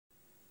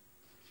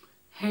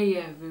Hey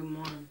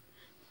everyone.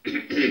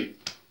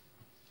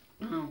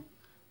 um,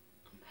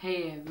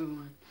 hey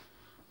everyone.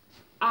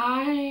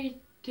 I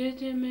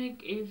didn't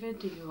make a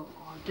video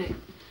all day.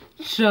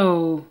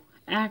 So,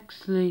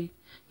 actually,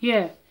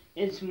 yeah,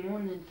 it's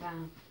morning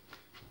time.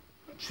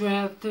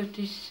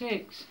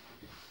 12:36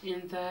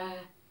 in the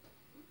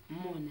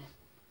morning.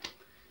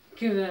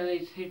 Give it at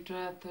least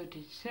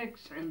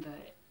 12:36 in the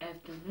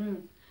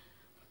afternoon.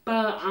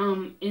 But,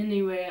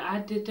 anyway, I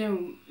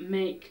didn't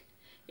make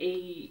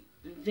a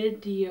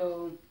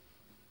video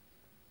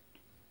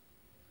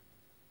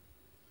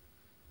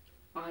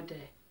all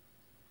day.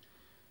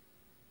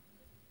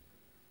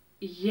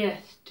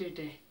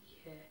 Yesterday,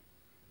 yeah.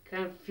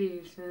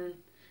 Confusion.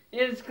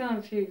 It's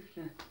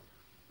confusion.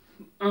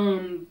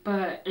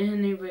 But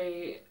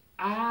anyway,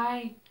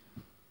 I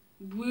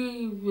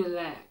we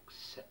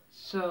relaxed.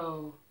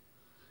 So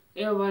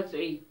it was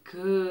a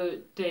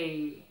good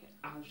day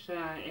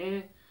outside.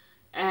 It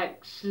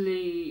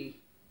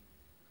actually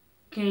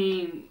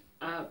came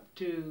up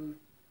to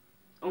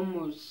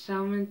almost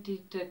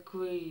 70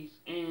 degrees,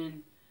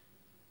 and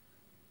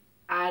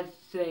I'd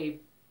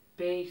say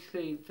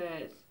basically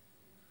that's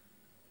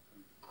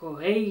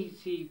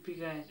crazy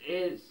because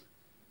it's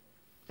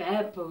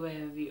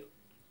February.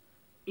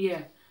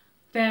 Yeah,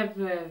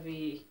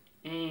 February,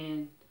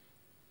 and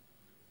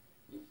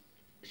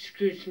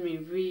excuse me,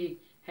 we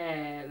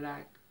had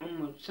like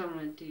almost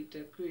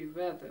 70-degree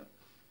weather.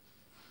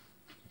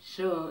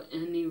 So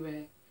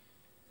anyway,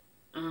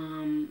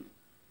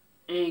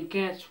 and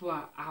guess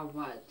what? I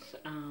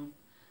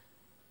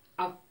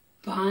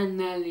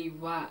finally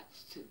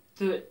watched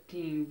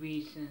 13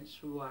 Reasons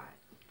Why.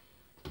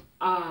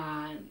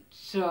 I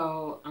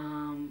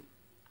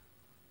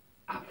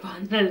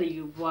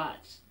finally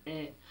watched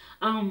it.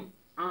 Um,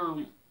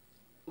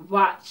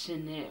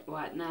 watching it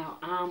right now.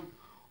 I'm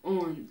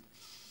on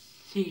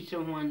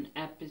season 1,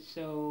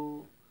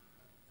 episode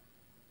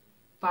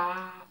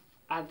 5,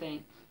 I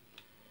think.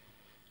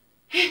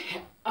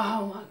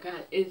 Oh my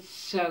god, it's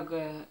so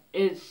good.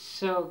 It's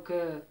so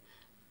good.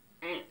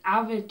 And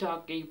I will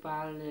talk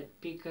about it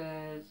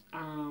because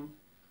a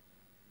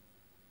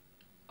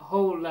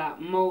whole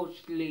lot,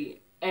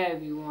 mostly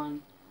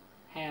everyone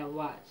had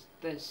watched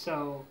the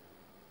show,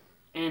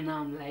 and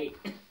I'm late.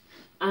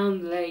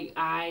 I'm late.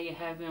 I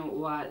haven't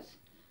watched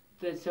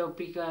the show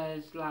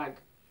because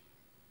like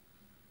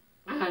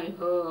I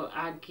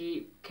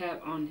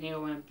kept on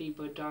hearing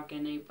people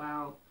talking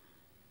about,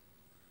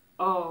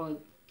 oh,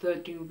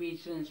 13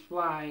 Reasons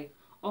Why.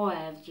 Oh, I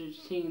have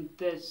just seen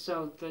this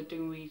show,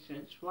 13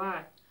 Reasons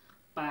Why.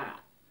 But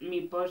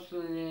me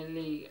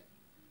personally,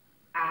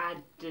 I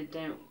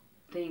didn't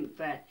think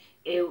that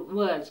it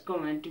was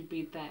going to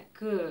be that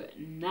good.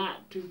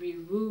 Not to be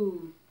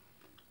rude,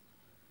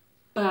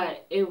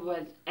 but it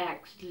was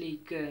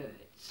actually good.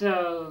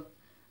 So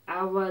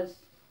I was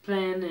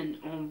planning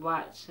on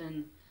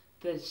watching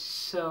the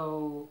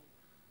show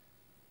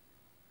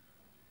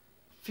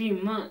a few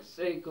months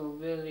ago,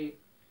 really,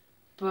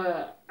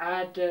 but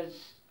I just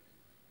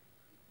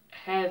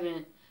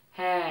haven't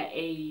had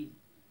a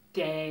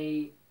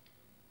day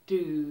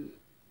to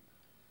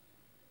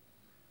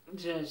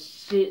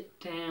just sit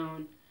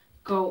down,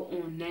 go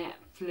on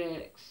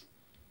Netflix,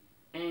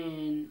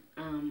 and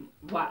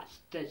watch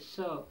the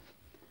show.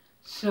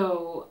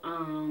 So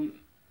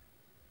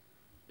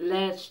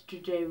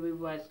yesterday we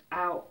was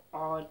out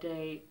all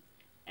day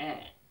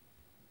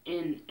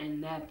in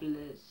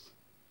Annapolis.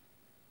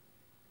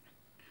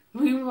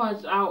 We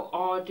was out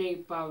all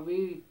day, but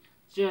we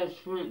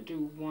just went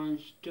to one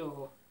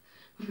store.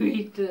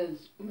 We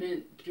just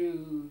went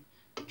to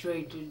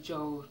Trader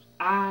Joe's.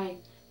 I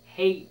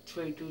hate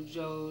Trader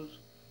Joe's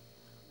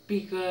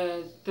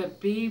because the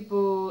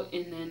people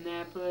in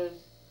Annapolis,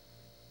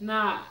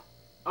 not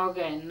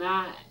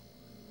not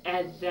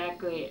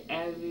exactly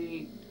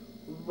every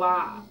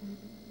white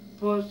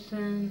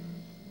person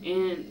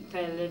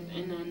that live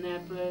in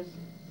Annapolis,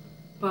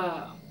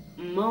 but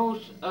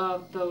most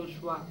of those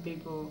white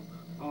people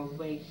are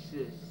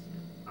racist.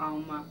 Oh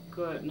my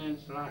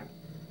goodness, like,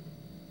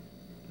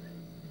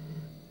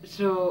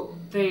 so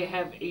they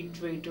have a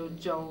Trader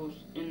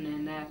Joe's in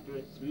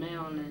Annapolis,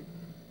 Maryland,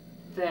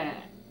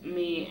 that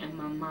me and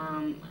my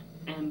mom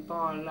and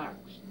Bar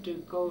likes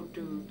to go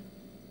to,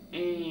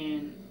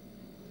 and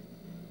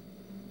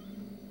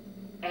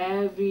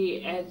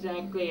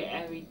exactly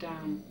every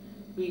time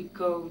we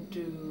go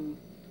to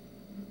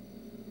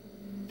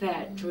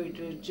that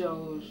Trader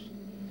Joe's,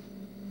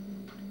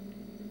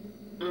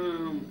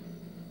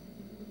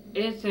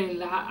 it's a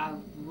lot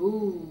of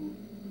rude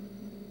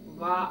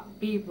white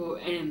people,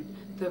 and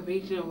the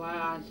reason why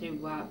I say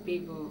white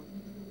people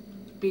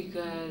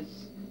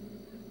because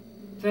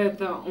they're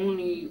the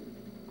only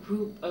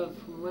group of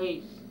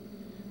race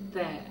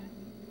that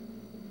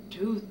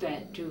do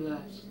that to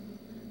us.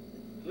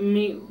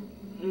 Me,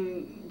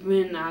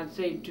 when I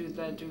say do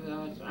that to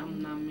us,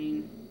 I'm not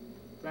meaning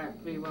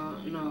black people.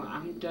 No,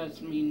 I'm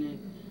just meaning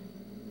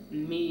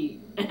me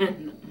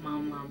and my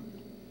mom.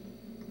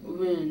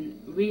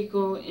 When we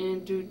go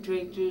into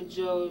Trader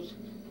Joe's,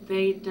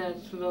 they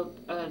just look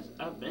us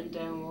up and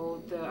down,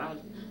 roll through us.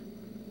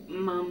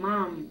 My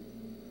mom,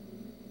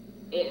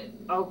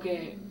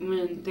 okay,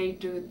 when they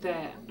do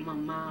that, my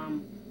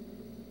mom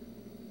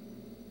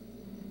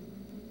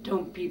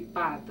don't be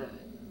bothered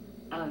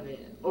of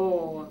it,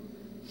 or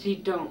she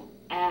don't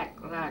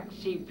act like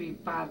she be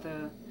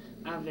bothered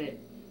of it.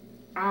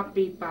 I'll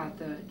be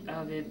bothered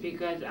of it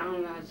because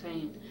I'm not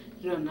saying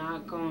you're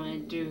not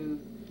going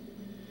to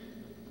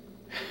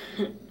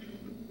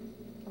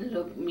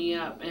look me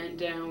up and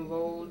down,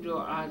 roll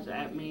your eyes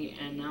at me,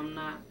 and I'm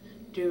not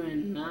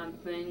doing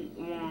nothing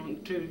wrong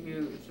to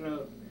you.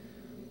 So,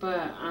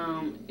 but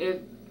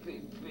if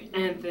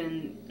and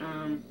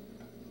then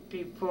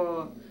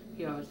before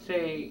y'all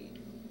say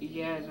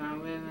yes,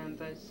 I'm wearing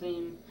the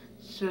same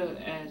shirt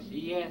as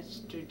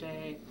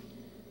yesterday.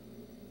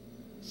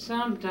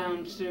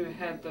 Sometimes you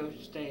have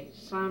those days.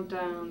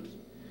 Sometimes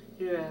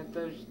you have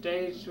those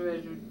days where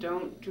you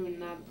don't do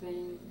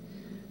nothing,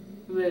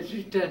 where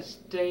you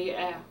just stay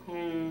at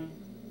home,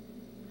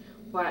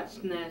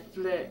 watch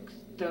Netflix.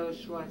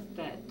 Those was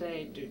that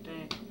day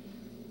today.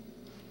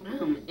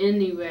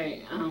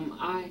 Anyway,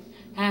 I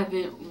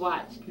haven't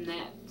watched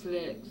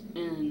Netflix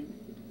in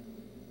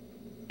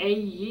a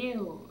year.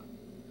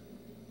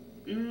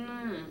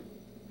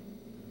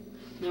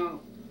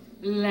 No,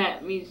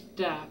 let me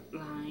stop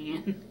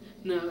lying.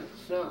 No,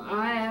 so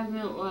I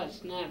haven't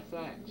watched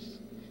Netflix.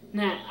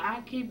 Now,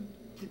 I keep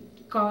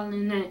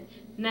calling it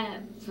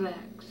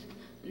Netflix.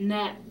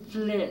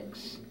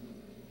 Netflix.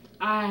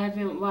 I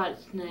haven't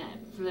watched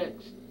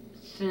Netflix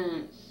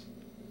since.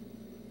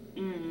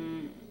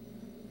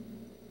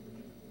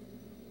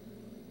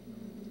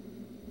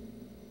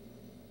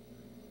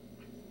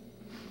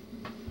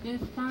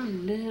 If my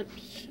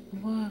lips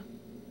were.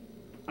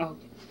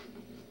 Okay.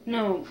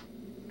 No.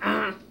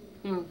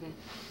 Okay.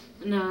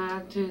 No,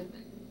 I just.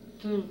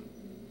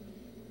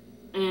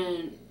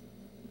 And.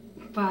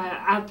 But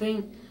I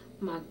think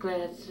my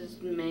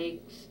glasses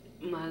makes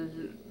my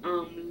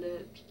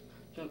lips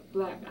look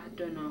black. I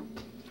don't know.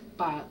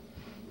 But.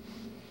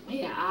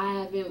 Yeah,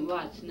 I haven't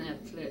watched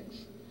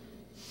Netflix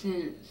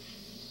since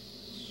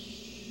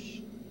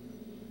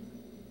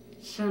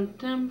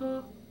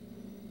September.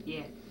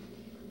 Yeah.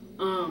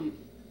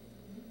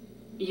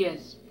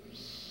 Yes,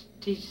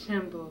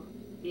 December.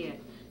 Yeah,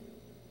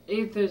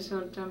 either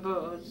September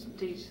or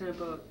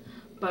December.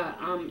 But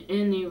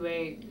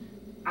anyway,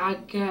 I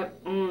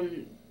kept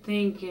on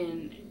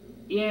thinking,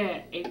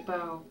 yeah,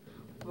 about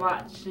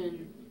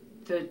watching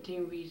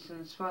 13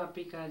 Reasons Why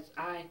because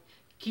I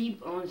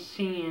keep on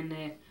seeing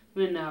it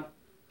when I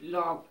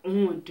log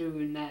on to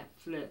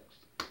Netflix.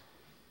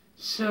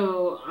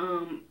 So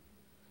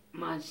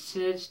my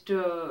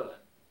sister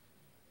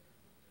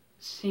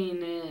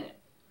seen it,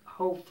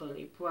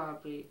 hopefully,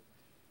 probably.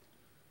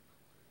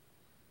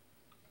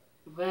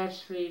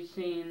 Wesley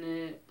seen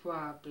it,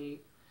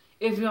 probably.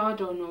 If y'all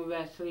don't know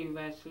Wesley,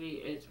 Wesley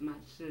is my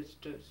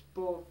sister's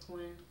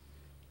boyfriend.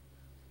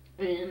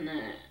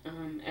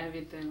 And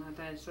everything like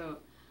that. So,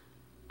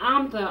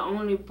 I'm the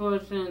only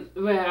person,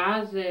 well,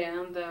 I say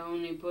I'm the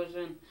only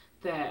person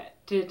that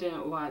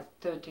didn't watch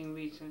 13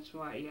 Reasons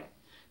Why yet.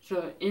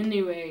 So,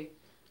 anyway,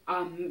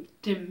 I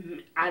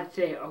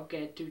say,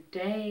 okay,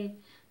 today,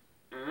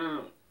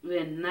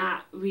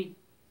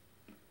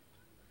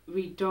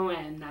 we don't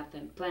have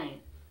nothing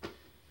planned.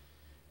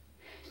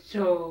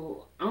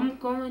 So I'm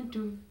going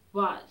to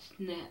watch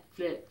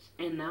Netflix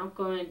and I'm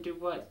going to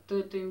watch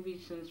 13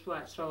 Reasons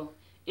Why. So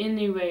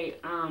anyway,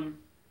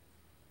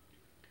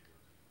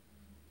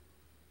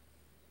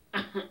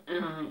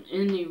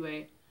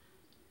 anyway,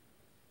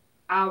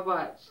 I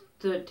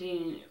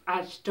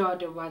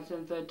started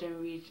watching 13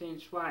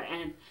 Reasons Why,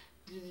 and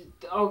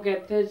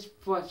okay, this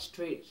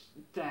frustrates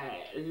the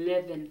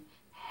living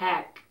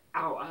heck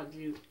out of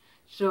you.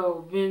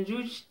 So when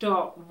you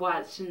start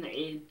watching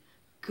a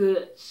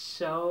good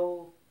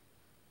show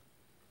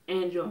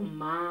and your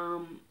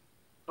mom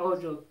or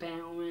your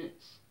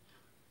parents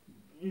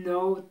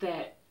know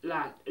that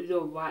like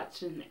you're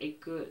watching a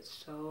good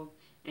show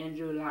and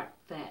you like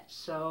that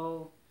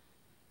show,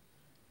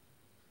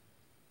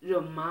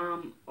 your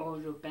mom or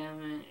your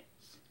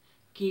parents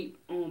keep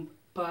on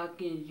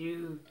bugging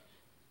you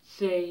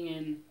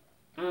saying,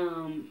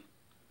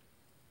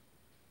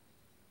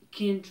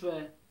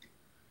 Kendra,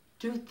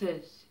 do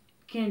this,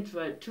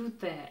 Kendra, do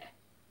that,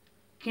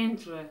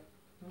 Kendra,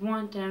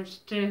 run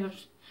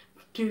downstairs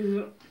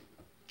to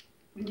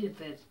do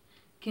this,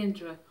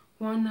 Kendra,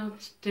 run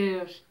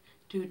upstairs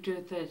to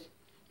do this,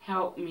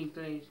 help me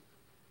please.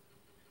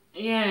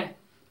 Yeah,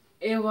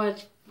 it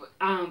was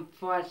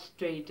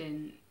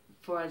frustrating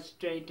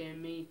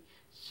me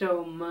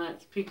so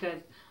much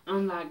because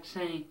I'm like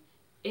saying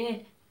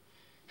it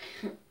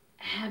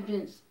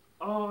happens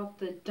all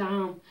the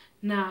time,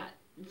 not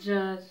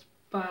just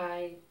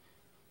by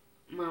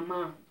my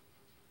mom.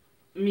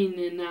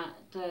 Meaning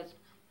not just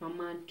my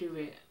mom do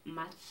it,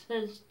 my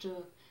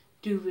sister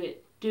do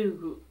it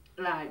too.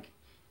 Like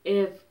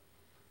if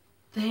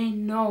they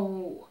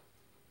know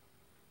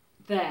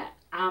that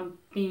I'm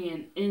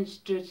being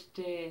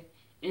interested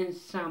in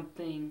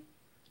something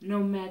no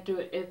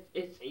matter if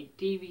it's a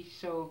TV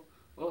show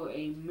or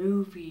a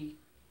movie,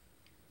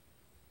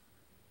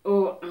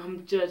 or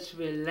I'm just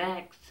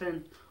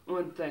relaxing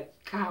on the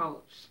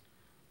couch,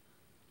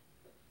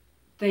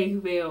 they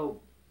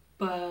will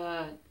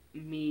bug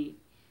me.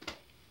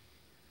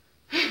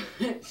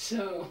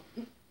 So,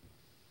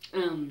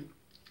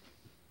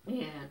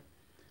 yeah.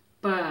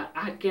 But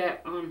I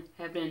get on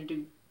having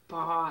to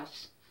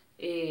pause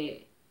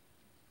it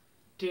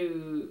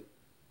do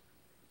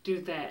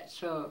that.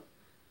 So,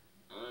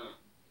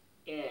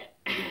 yeah.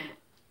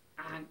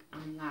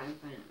 I'm not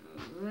even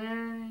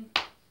really.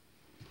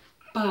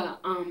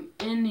 But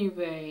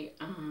anyway,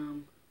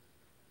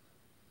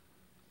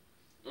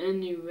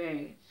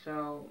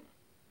 so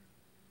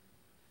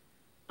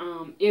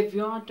if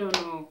y'all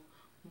don't know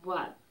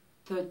what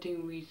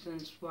 13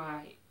 Reasons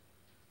Why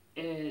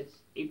is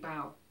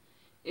about,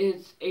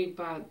 it's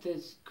about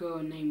this girl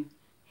named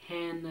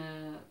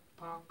Hannah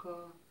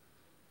Parker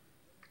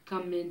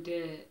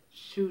committed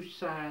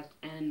suicide,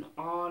 and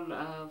all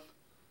of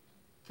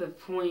the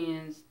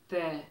friends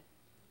that,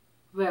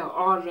 well,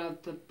 all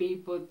of the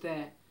people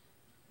that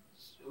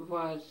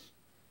was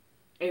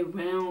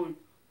around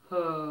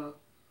her,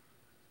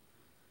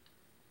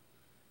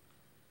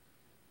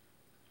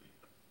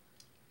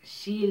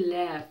 she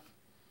left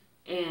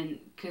in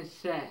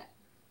cassette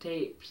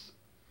tapes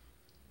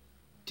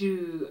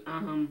to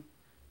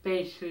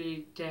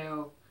basically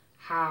tell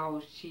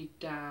how she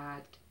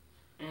died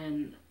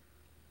and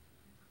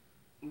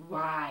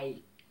why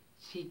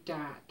she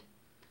died.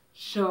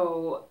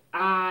 So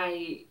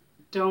I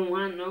don't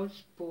want no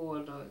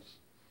spoilers.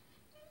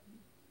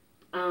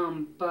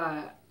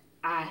 But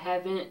I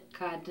haven't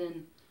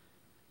gotten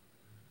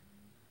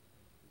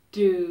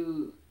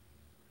to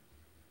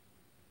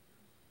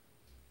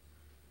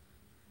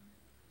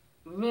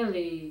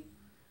really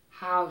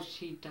how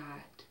she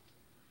died.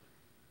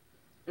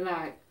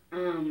 Like,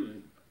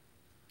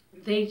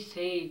 they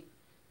say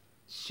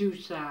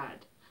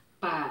suicide,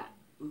 but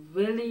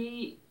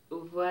really,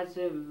 was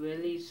it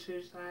really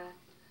suicide?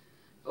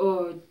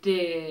 Or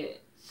did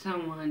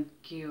someone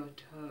kill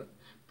her?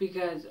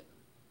 Because,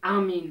 I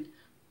mean,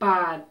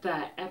 by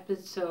the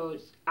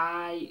episodes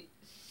I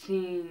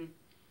seen,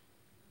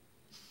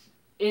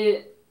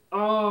 it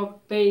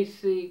all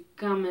basically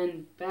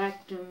coming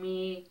back to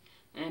me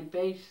and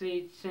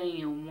basically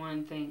saying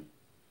one thing: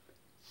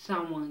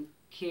 someone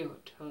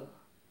killed her.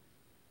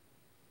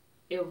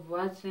 It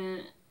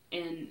wasn't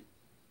an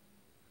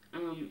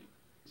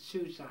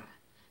suicide.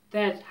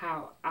 That's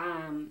how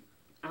I'm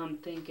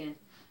thinking.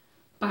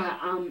 But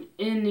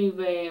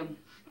anyway,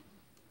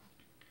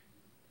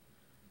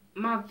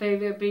 my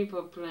favorite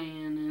people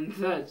playing in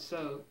that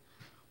show,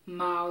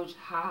 Miles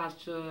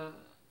Hauser.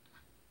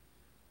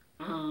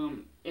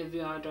 If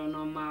y'all don't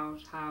know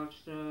Miles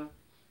Hauser,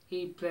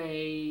 he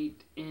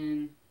played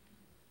in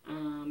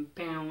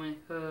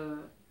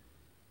Parenthood.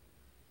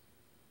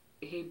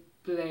 He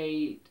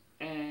played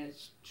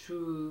as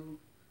True.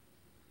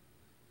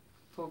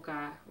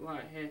 Forgot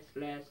what his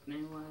last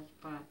name was,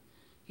 but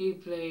he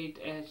played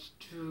as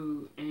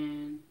True,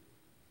 and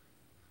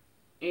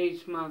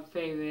he's my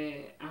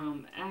favorite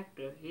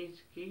actor.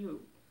 He's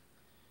cute,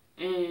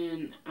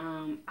 and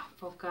I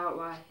forgot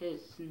what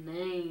his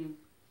name,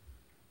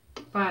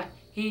 but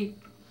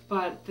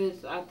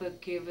this other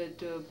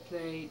character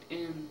played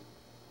in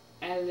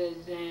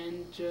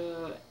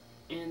Alexandra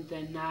in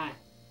the Not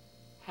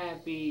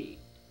Happy,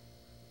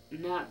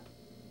 not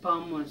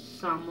Bummer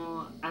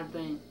Summer, I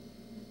think,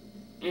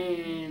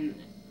 and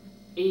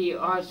he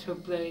also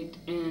played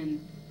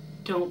in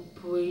Don't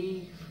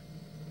Breathe.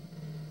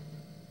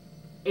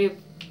 If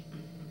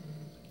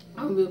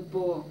I will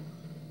put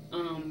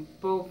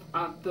both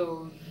of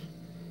those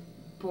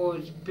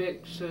boys'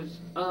 pictures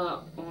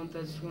up on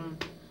this one,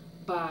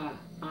 but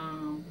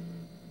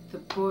the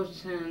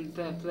person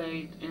that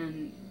played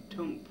in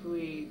Don't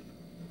Breathe,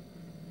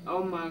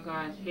 oh my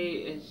gosh, he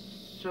is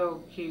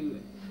so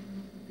cute.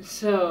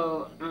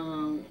 So,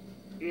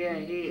 yeah,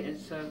 he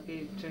is so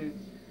cute too.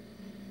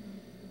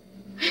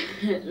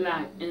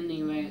 Like,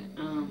 anyway,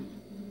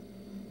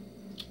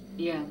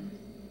 yeah.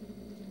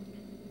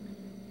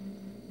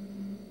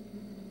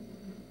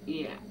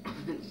 Yeah.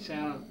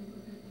 So,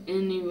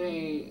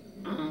 anyway,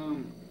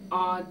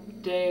 all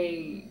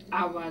day,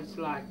 I was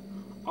like,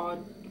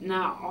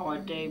 not all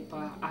day,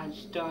 but I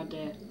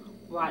started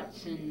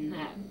watching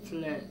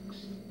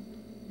Netflix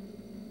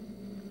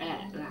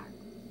at like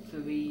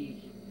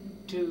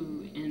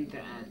 2 in the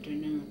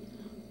afternoon.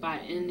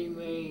 But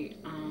anyway,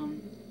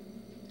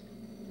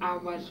 I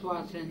was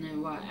watching it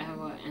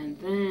whatever, and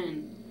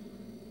then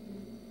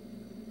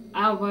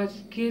I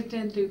was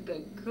getting to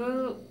the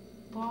good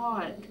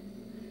part,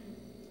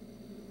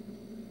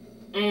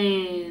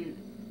 and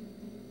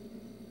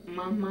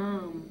my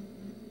mom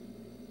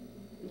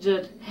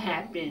just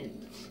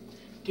happens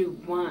to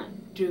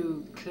want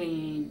to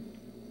clean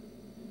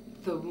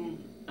the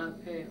room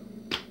up here.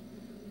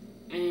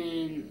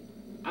 And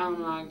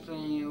I'm like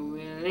saying,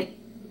 really?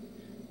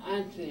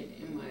 I said,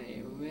 am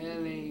I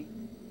really?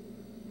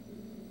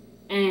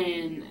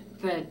 And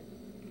that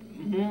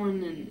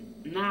morning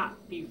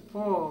not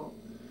before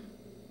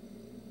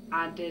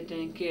I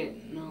didn't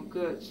get no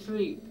good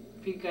sleep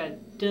because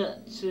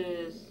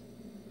Duchess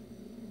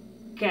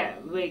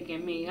kept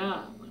waking me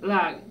up.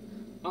 Like,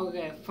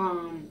 okay,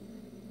 from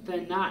the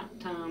night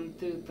time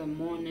through the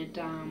morning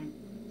time,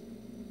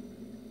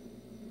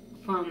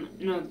 from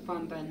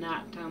the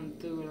night time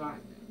through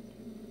like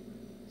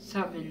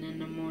 7 in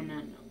the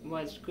morning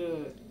was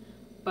good.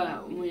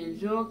 But when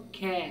your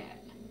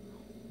cat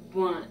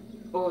wants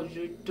or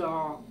your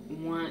dog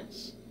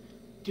wants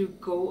to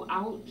go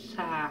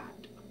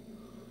outside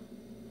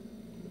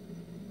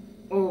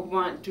or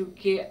want to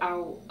get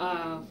out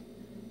of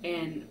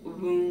a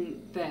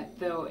room that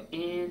they're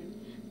in,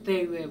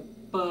 they will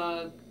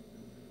bug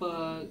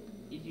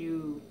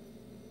you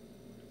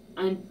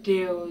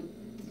until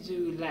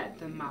you let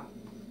them out.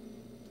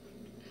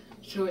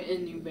 So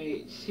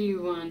anyway,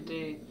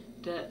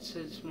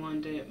 Duchess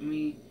wanted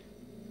me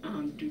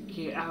to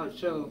get out.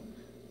 So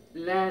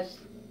last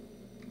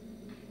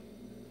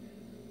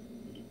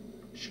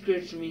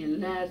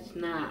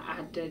night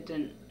I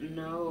didn't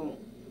know.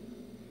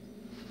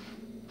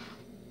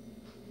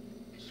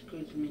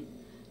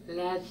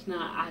 Last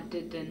night I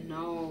didn't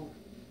know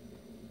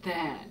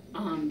that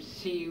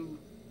she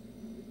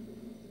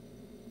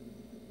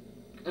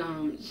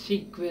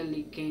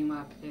secretly came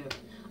up here.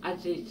 I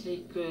say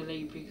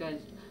secretly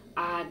because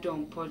I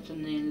don't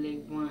personally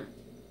want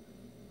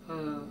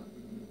her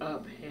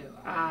up here.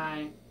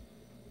 I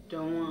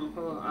don't want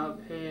her up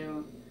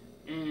here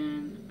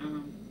and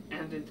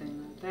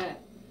everything like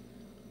that.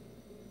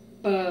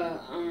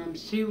 But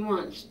she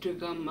wants to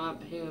come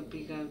up here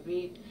because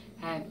we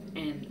have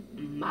a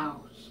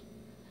mouse.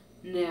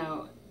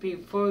 Now,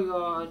 before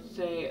y'all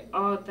say,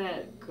 oh,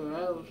 that's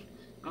gross,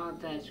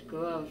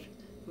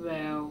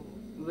 well,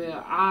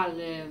 where I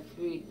live,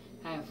 we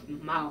have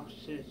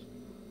mouses.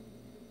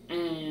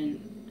 And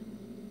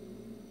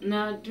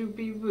not to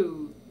be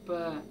rude,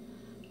 but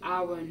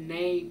our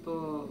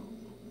neighbor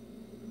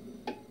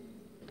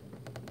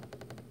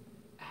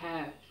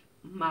has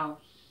mouses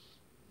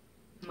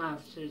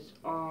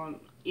all,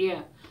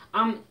 yeah.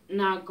 I'm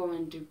not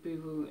going to be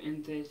rude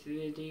in this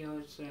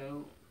video,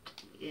 so,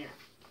 yeah.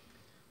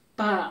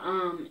 But,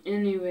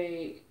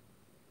 anyway,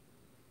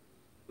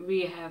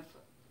 we have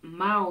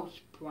mouse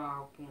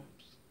problems.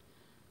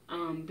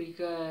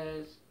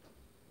 Because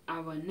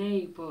our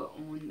neighbor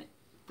on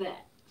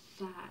that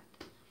side.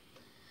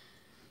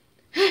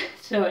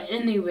 So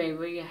anyway,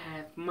 we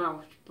have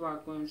mouse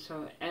problems.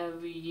 So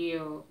every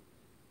year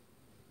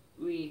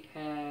we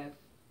have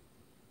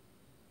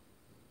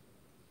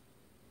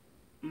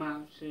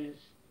mouses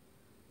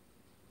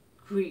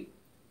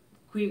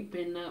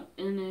creeping up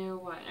in there,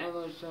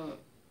 whatever. So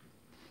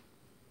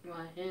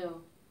right here,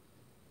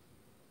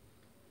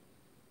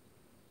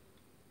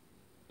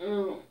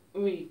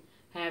 we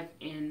have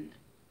a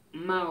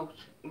mouse,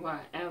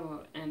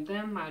 whatever, and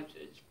that mouse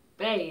is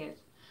bad.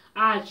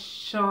 I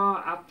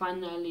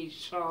finally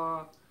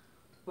saw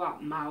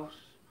what mouse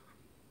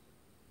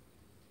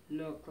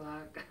look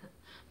like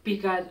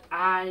because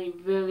I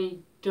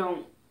really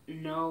don't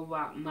know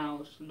what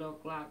mouse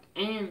look like,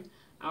 and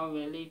I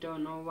really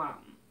don't know what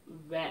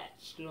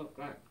rats look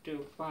like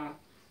too, but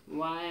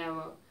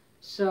whatever.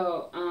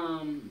 So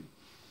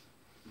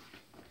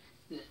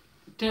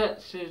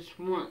Duchess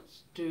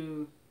wants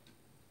to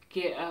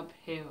get up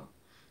here.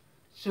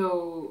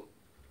 So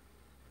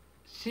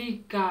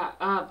she got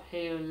up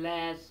here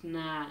last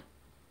night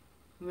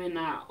when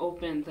I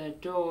opened the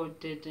door,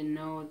 didn't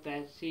know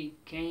that she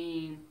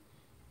came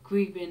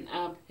creeping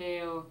up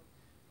here.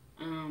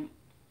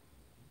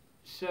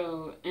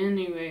 So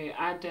anyway,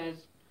 I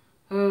just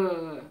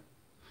heard,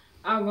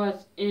 I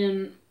was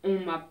on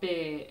my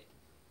bed,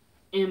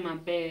 in my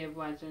bed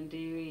watching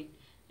TV,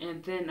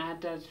 and then I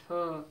just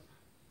heard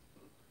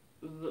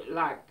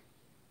like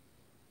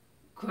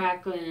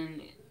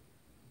crackling.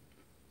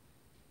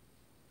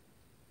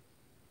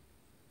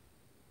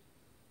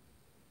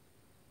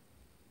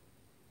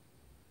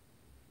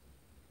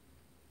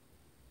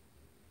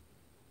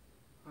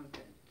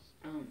 Okay,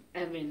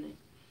 everything.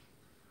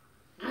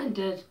 I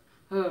just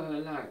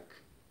heard like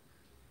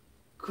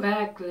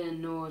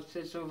crackling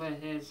noises over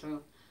here,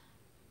 so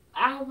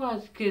I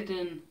was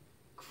getting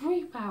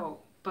creep out,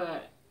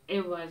 but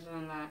it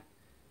wasn't like,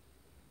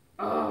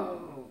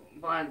 oh,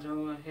 what's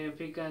over here,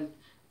 because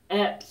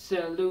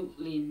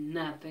absolutely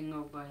nothing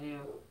over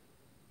here.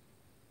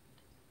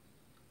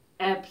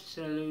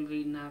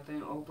 Absolutely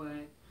nothing over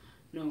here.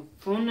 No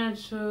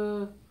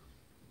furniture.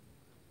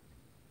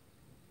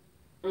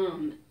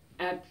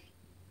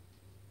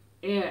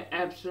 Yeah,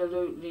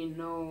 absolutely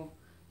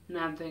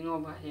nothing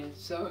over here.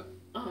 So,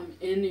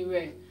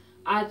 anyway,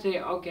 I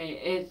say, okay,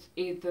 it's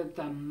either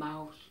the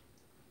mouse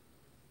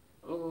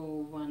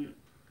or one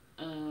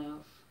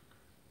of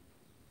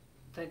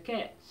the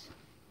cats.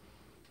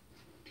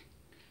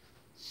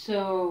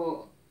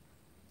 So,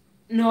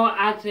 no,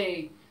 I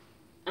say,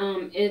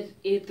 it's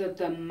either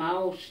the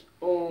mouse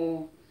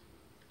or,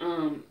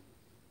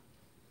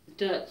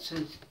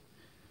 Duchess,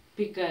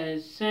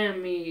 because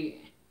Sammy,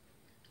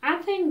 I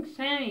think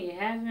Sammy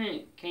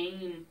hasn't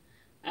came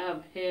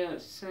I've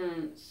had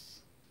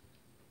since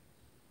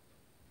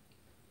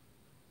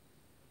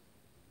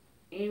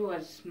he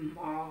was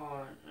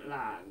small,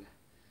 like,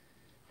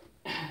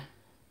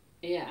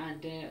 yeah, I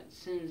did,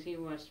 since he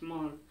was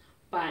small.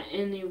 But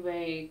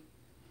anyway,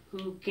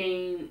 who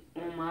came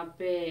on my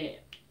bed,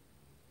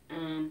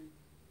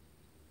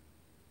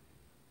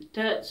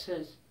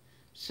 Texas.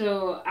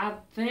 So I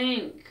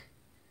think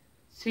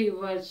she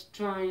was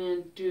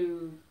trying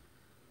to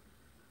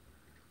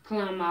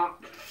climb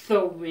out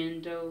the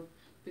window,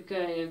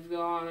 because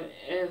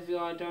if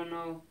y'all don't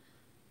know,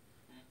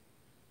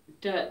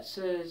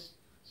 Texas,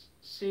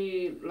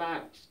 she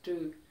likes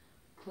to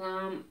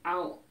climb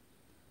out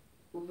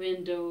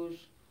windows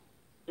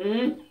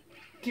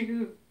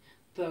onto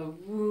the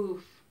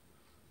roof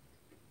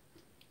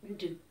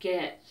to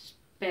get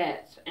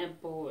bats and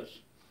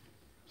boars.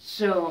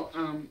 So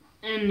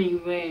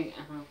anyway,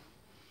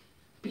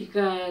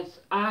 because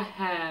I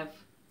have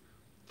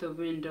the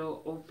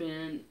window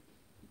open,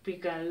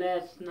 because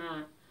last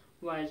night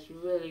was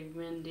really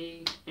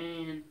windy,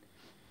 and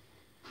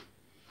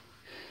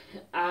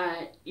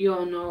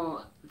y'all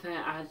know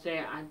that I say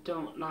I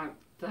don't like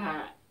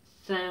that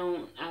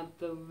sound of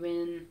the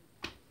wind.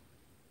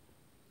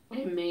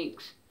 It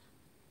makes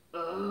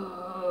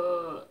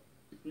noise,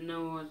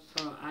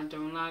 so I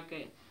don't like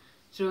it.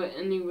 So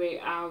anyway,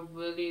 I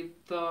really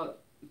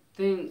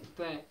think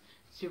that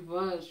she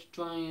was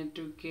trying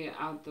to get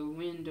out the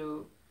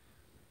window,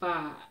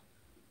 but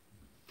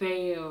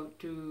failed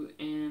to,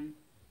 and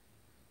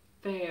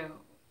failed,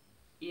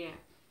 yeah.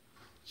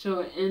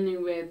 So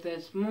anyway,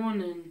 this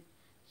morning,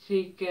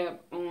 she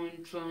kept on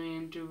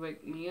trying to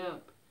wake me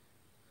up.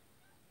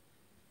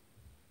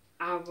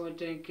 I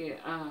wouldn't get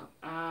up.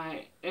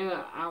 I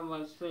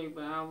was asleep,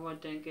 but I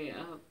wouldn't get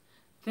up.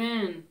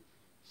 Then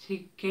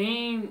she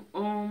came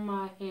on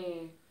my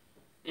head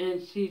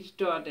and she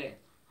started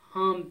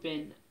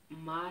humping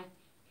my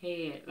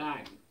head.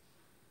 Like,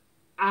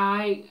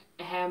 I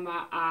had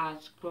my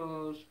eyes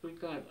closed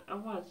because I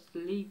was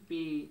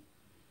sleepy.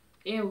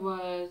 It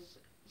was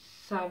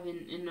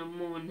 7 in the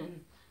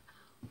morning.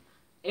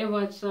 It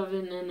was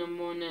 7 in the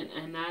morning,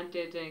 and I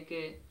didn't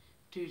get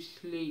to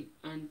sleep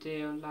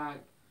until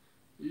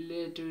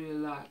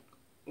literally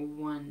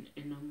 1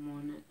 in the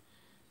morning.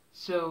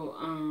 So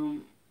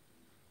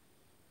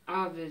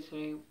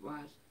obviously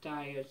was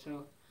tired,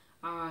 so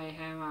I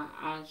had my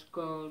eyes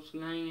closed,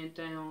 laying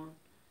down,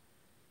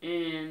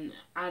 and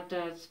I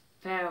just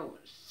felt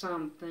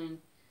something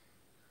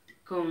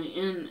going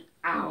in,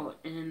 out,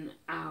 and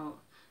out,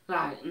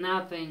 like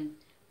nothing,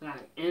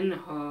 like in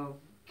her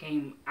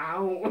came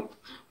out,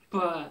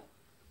 but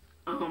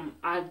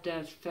I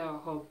just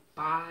felt her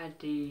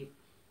body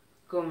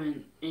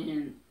going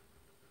in,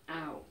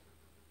 out,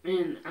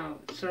 in,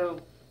 out.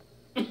 So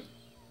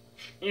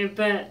if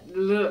that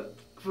looked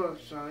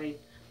gross,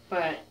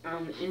 but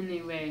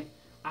anyway,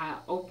 I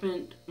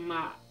opened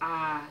my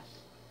eyes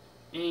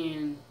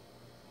and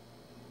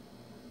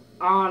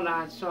all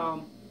I saw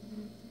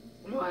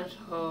was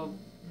her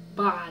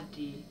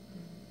body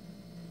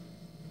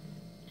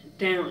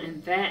down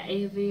in that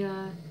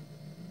area.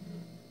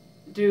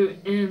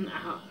 Dude, and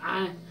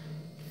I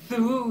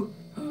threw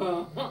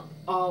her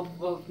off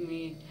of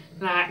me,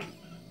 like,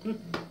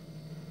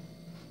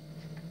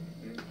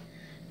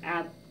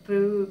 I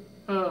threw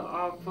her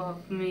off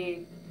of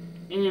me,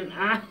 and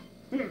I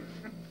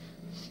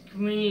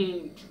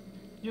screamed,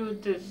 "You're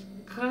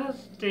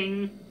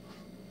disgusting!"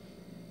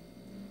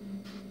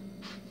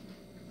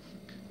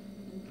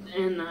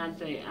 And I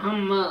say,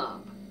 "I'm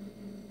up."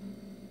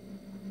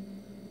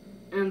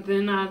 And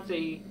then I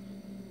say,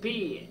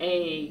 "Be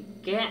a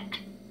cat."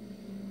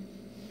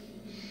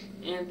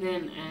 And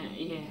then,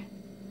 yeah.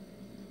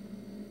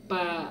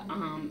 But,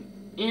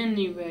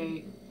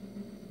 anyway,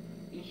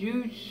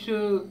 you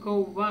should go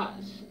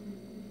watch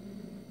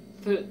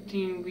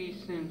 13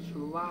 Reasons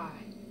Why.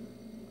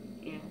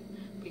 Yeah,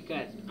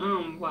 because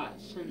I'm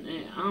watching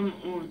it. I'm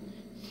on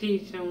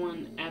season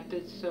 1,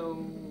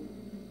 episode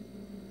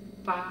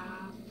 5.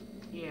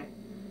 Yeah.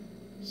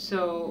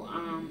 So,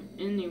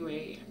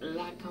 anyway,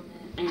 like,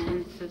 comment,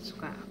 and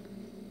subscribe.